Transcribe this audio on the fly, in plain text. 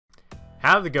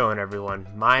How's it going, everyone?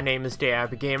 My name is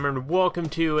Gamer and welcome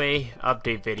to a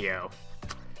update video.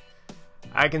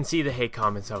 I can see the hate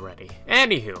comments already.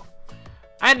 Anywho,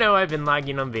 I know I've been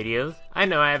lagging on videos. I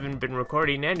know I haven't been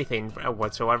recording anything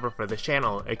whatsoever for this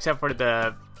channel, except for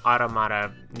the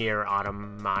Automata,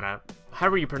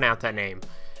 however you pronounce that name.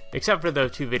 Except for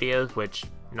those two videos, which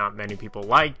not many people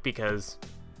like because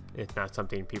it's not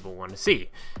something people want to see.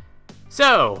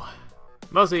 So,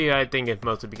 mostly I think it's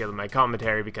mostly because of my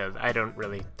commentary, because I don't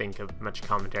really think of much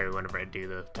commentary whenever I do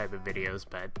those type of videos,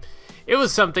 but it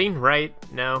was something, right?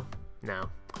 No.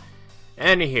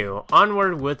 Anywho,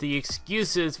 onward with the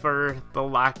excuses for the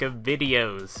lack of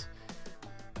videos.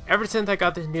 Ever since I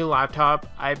got this new laptop,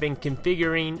 I've been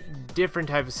configuring different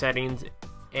type of settings,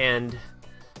 and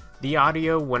the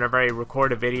audio whenever I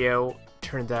record a video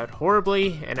turns out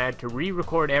horribly, and I had to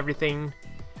re-record everything.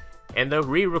 And the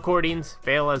re-recordings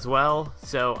fail as well,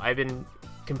 so I've been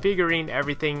configuring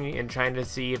everything and trying to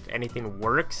see if anything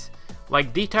works.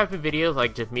 Like these type of videos,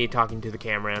 like just me talking to the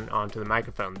camera and onto the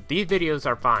microphone, these videos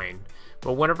are fine.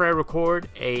 But whenever I record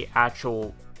a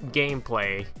actual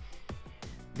gameplay,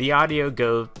 the audio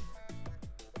goes,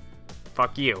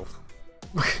 fuck you.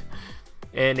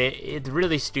 And it's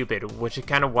really stupid, which is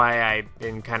kind of why I've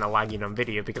been kind of lagging on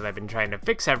video, because I've been trying to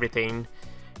fix everything.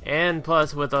 And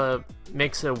plus, with a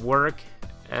mix of work,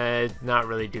 it's not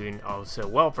really doing all so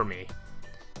well for me.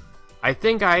 I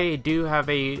think I do have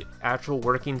a actual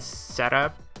working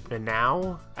setup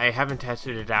now. I haven't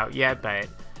tested it out yet, but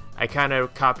I kind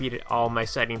of copied all my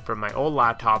settings from my old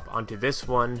laptop onto this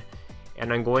one,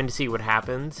 and I'm going to see what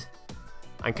happens.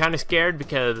 I'm kind of scared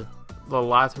because the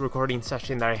last recording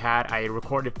session that I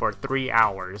recorded for 3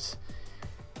 hours,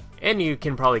 and you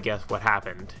can probably guess what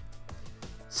happened.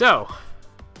 So,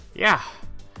 yeah.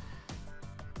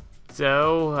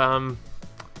 So,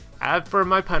 as for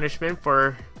my punishment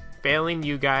for failing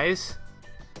you guys,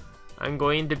 I'm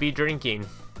going to be drinking.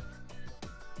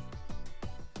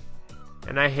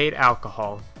 And I hate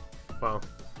alcohol. Well,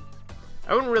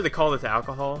 I wouldn't really call this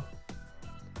alcohol.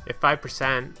 If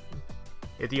 5%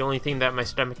 is the only thing that my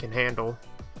stomach can handle.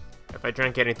 If I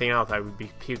drank anything else, I would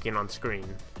be puking on screen.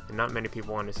 And not many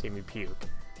people want to see me puke.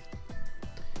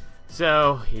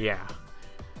 So, yeah.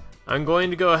 I'm going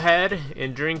to go ahead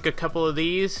and drink a couple of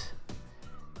these.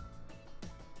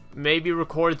 Maybe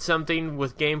record something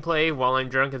with gameplay while I'm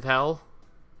drunk as hell.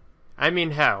 I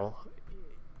mean, hell.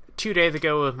 2 days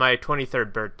ago was my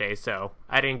 23rd birthday, so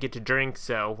I didn't get to drink,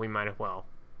 so we might as well.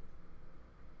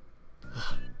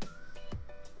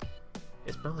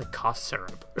 It smells like cough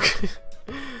syrup.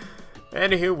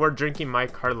 Anywho, we're drinking my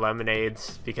card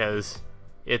lemonades because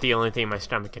it's the only thing my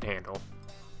stomach can handle.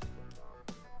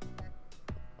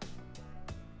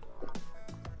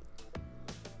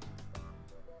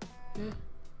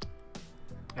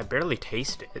 I barely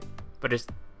taste it, but it's,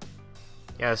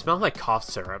 yeah, it smells like cough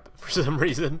syrup for some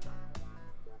reason.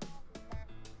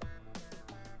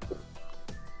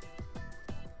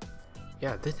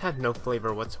 Yeah, this had no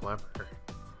flavor whatsoever.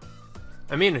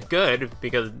 I mean, it's good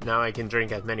because now I can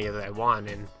drink as many as I want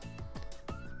and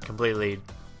completely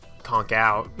conk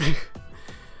out.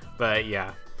 But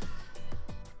yeah.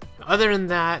 Other than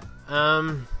that,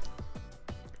 I'm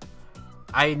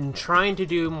trying to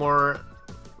do more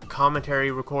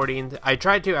commentary recordings. I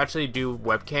tried to actually do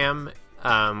webcam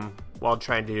while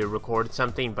trying to record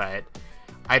something, but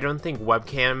I don't think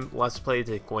webcam Let's Plays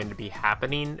is going to be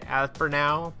happening as for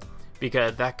now,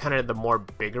 because that's kind of the more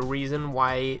bigger reason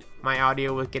why my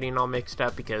audio was getting all mixed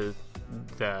up, because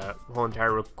the whole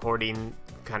entire recording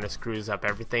kind of screws up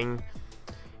everything,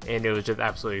 and it was just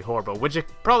absolutely horrible, which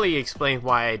probably explains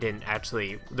why I didn't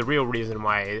actually, the real reason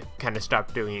why I kind of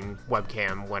stopped doing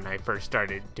webcam when I first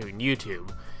started doing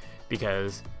YouTube,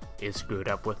 because it screwed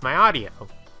up with my audio.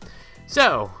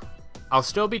 So, I'll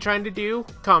still be trying to do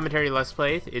commentary Let's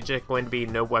Plays, it's just going to be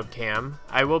no webcam.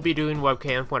 I will be doing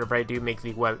webcam whenever I do make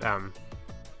the web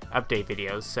update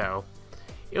videos, so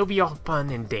it'll be all fun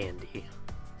and dandy.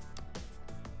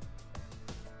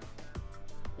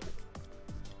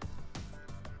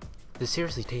 This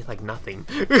seriously tastes like nothing.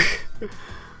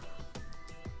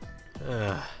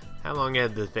 How long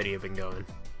has this video been going?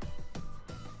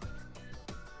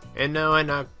 And no, I'm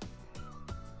not.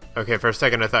 Okay, for a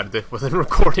second I thought this wasn't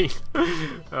recording.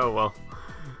 Oh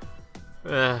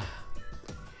well.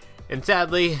 And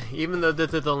sadly, even though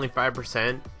this is only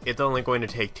 5%, it's only going to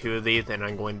take 2 of these and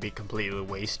I'm going to be completely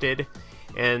wasted.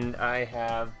 And I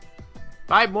have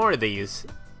 5 more of these.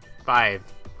 5.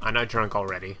 I'm not drunk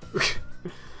already.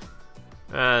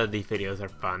 These videos are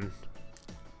fun.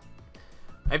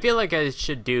 I feel like I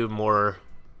should do more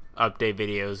update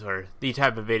videos or these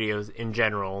type of videos in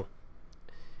general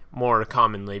more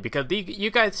commonly, because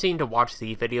you guys seem to watch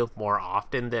these videos more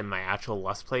often than my actual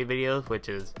Let's Play videos, which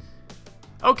is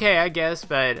okay, I guess,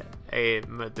 but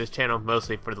this channel is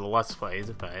mostly for the Let's Plays.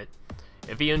 But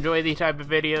if you enjoy these type of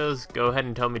videos, go ahead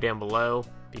and tell me down below,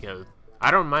 because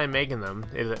I don't mind making them.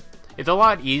 It's a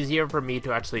lot easier for me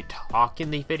to actually talk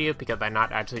in these videos, because I'm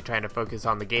not actually trying to focus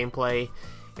on the gameplay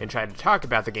and try to talk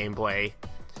about the gameplay,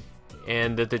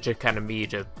 and that it's just kind of me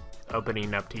just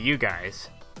opening up to you guys.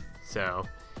 So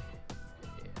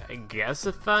I guess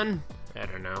it's fun? I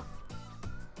don't know.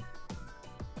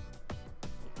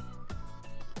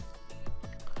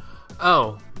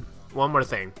 Oh, one more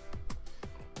thing.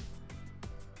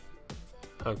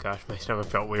 Oh gosh, my stomach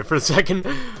felt weird for a second.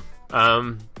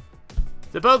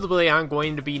 Supposedly I'm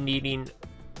going to be needing,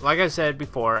 like I said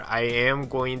before, I am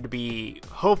going to be,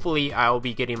 hopefully I'll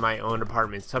be getting my own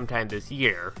apartment sometime this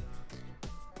year.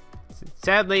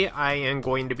 Sadly, I am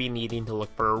going to be needing to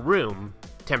look for a room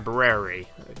temporarily,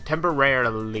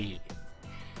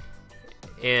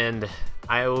 and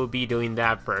I will be doing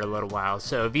that for a little while.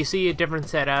 So if you see a different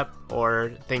setup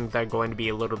or things that are going to be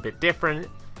a little bit different,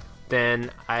 then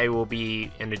I will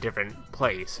be in a different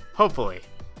place, hopefully.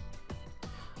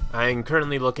 I'm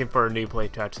currently looking for a new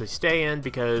place to actually stay in,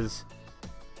 because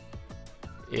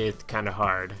it's kind of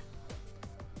hard.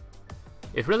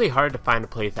 It's really hard to find a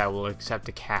place that will accept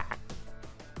a cat.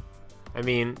 I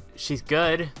mean, she's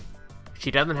good.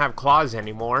 She doesn't have claws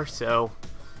anymore, so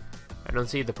I don't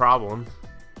see the problem.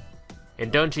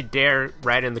 And don't you dare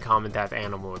write in the comment that's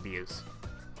animal abuse.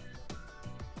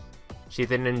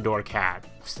 She's an indoor cat,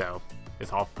 so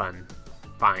it's all fun.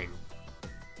 Fine.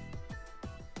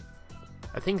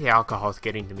 I think the alcohol's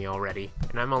getting to me already,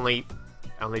 and I only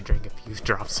drank a few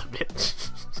drops of it.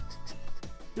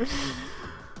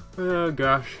 Oh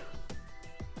gosh.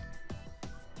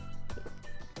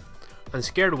 I'm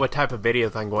scared of what type of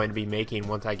videos I'm going to be making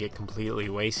once I get completely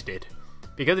wasted.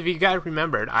 Because if you guys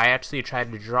remembered, I actually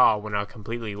tried to draw when I was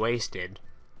completely wasted.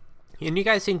 And you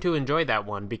guys seem to enjoy that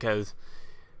one, because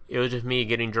it was just me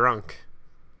getting drunk.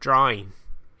 Drawing.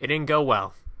 It didn't go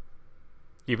well.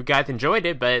 You guys enjoyed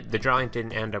it, but the drawing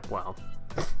didn't end up well.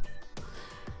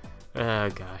 Oh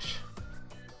gosh.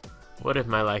 What is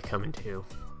my life coming to?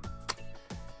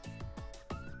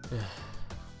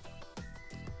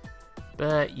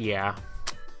 But yeah.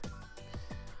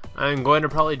 I'm going to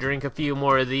probably drink a few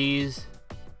more of these.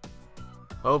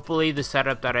 Hopefully the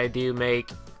setup that I do make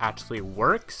actually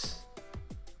works.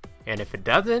 And if it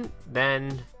doesn't,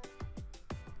 then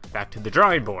back to the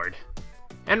drawing board.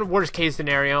 And worst case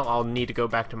scenario, I'll need to go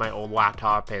back to my old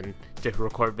laptop and just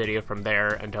record video from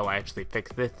there until I actually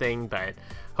fix this thing. But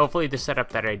hopefully the setup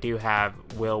that I do have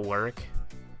will work.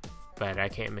 But I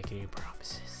can't make any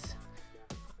promises.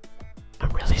 I'm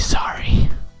really sorry.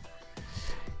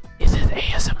 Is it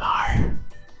ASMR?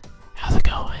 How's it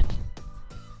going?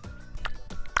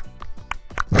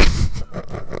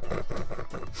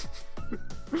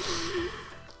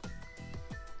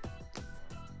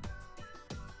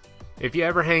 If you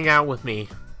ever hang out with me,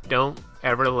 don't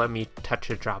ever let me touch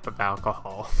a drop of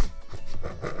alcohol.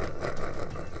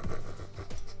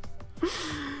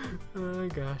 Oh my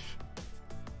gosh.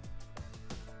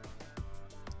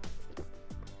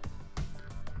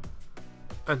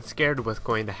 I'm scared of what's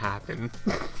going to happen.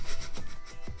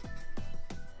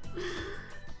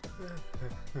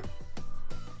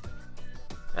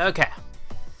 Okay.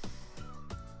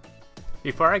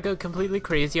 Before I go completely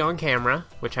crazy on camera,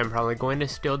 which I'm probably going to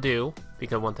still do,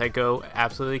 because once I go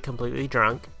absolutely completely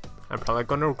drunk, I'm probably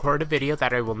going to record a video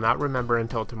that I will not remember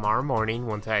until tomorrow morning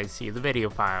once I see the video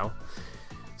file.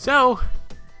 So,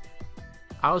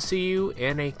 I'll see you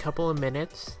in a couple of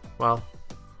minutes, well,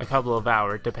 a couple of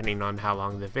hours, depending on how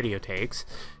long the video takes,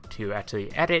 to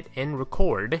actually edit and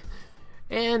record,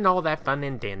 and all that fun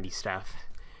and dandy stuff.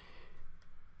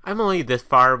 I'm only this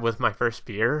far with my first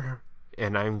beer,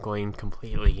 and I'm going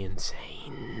completely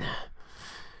insane.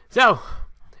 So,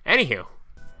 anywho,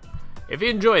 if you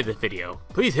enjoyed this video,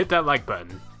 please hit that like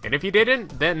button. And if you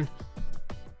didn't, then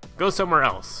go somewhere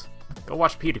else. Go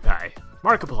watch PewDiePie,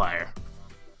 Markiplier,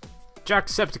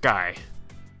 Jacksepticeye,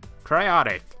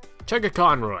 Cryotic, Chugga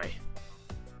Conroy,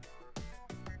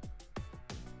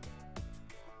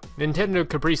 Nintendo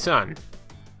Capri Sun,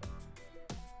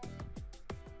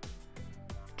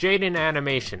 Jaden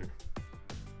Animation,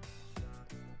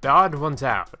 The Odd Ones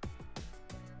Out.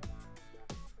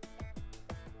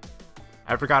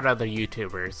 I forgot other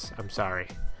YouTubers, I'm sorry.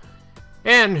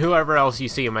 And whoever else you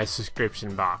see in my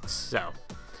subscription box, so.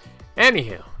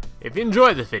 Anywho, if you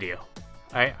enjoyed this video,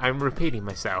 I'm repeating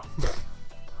myself.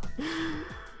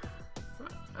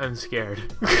 I'm scared.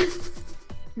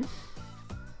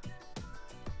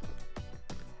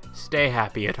 Stay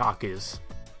happy, otakus.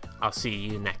 I'll see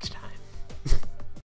you next time.